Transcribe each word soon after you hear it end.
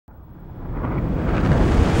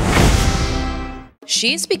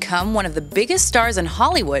She's become one of the biggest stars in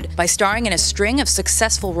Hollywood by starring in a string of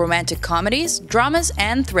successful romantic comedies, dramas,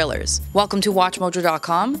 and thrillers. Welcome to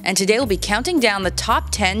WatchMojo.com, and today we'll be counting down the top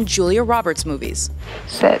 10 Julia Roberts movies.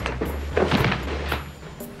 Sit.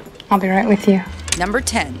 I'll be right with you. Number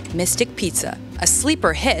 10. Mystic Pizza. A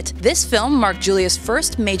sleeper hit, this film marked Julia's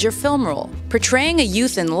first major film role. Portraying a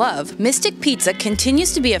youth in love, Mystic Pizza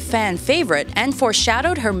continues to be a fan favorite and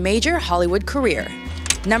foreshadowed her major Hollywood career.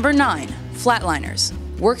 Number 9. Flatliners.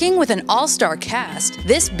 Working with an all-star cast,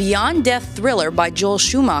 this beyond-death thriller by Joel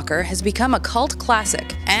Schumacher has become a cult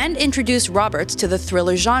classic and introduced Roberts to the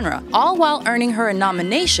thriller genre, all while earning her a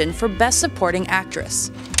nomination for Best Supporting Actress.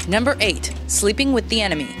 Number 8. Sleeping with the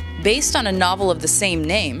Enemy. Based on a novel of the same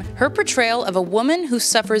name, her portrayal of a woman who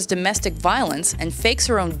suffers domestic violence and fakes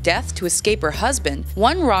her own death to escape her husband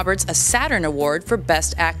won Roberts a Saturn Award for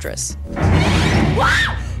Best Actress.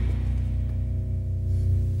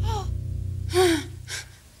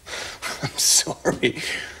 I'm sorry.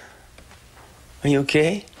 Are you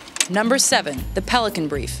okay? Number 7. The Pelican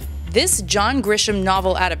Brief. This John Grisham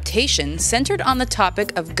novel adaptation centered on the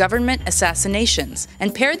topic of government assassinations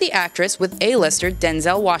and paired the actress with A-lister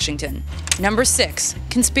Denzel Washington. Number 6.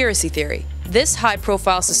 Conspiracy Theory. This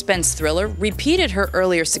high-profile suspense thriller repeated her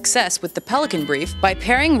earlier success with The Pelican Brief by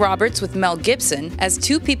pairing Roberts with Mel Gibson as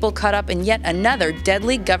two people caught up in yet another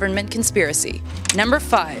deadly government conspiracy. Number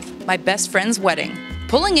 5. My Best Friend's Wedding.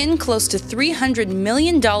 Pulling in close to $300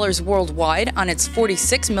 million worldwide on its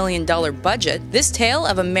 $46 million budget, this tale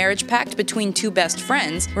of a marriage pact between two best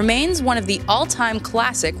friends remains one of the all-time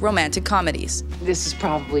classic romantic comedies. This is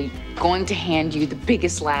probably going to hand you the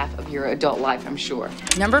biggest laugh of your adult life, I'm sure.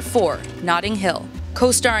 Number 4. Notting Hill.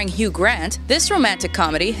 Co-starring Hugh Grant, this romantic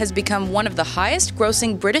comedy has become one of the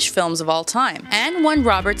highest-grossing British films of all time and won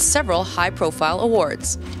Roberts several high-profile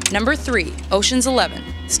awards. Number 3. Ocean's 11.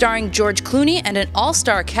 Starring George Clooney and an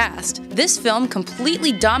all-star cast, this film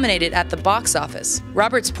completely dominated at the box office.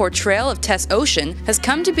 Roberts' portrayal of Tess Ocean has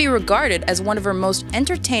come to be regarded as one of her most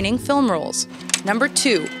entertaining film roles. Number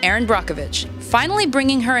 2. Erin Brockovich. Finally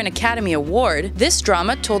bringing her an Academy Award, this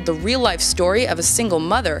drama told the real-life story of a single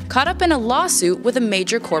mother caught up in a lawsuit with a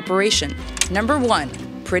major corporation. Number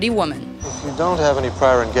 1. Pretty Woman. If you don't have any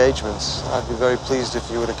prior engagements, I'd be very pleased if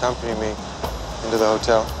you would accompany me into the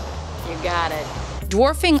hotel. You got it.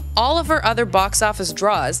 Dwarfing all of her other box office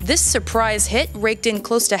draws, this surprise hit raked in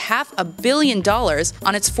close to $500 million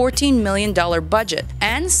on its $14 million budget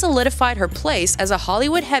and solidified her place as a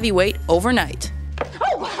Hollywood heavyweight overnight.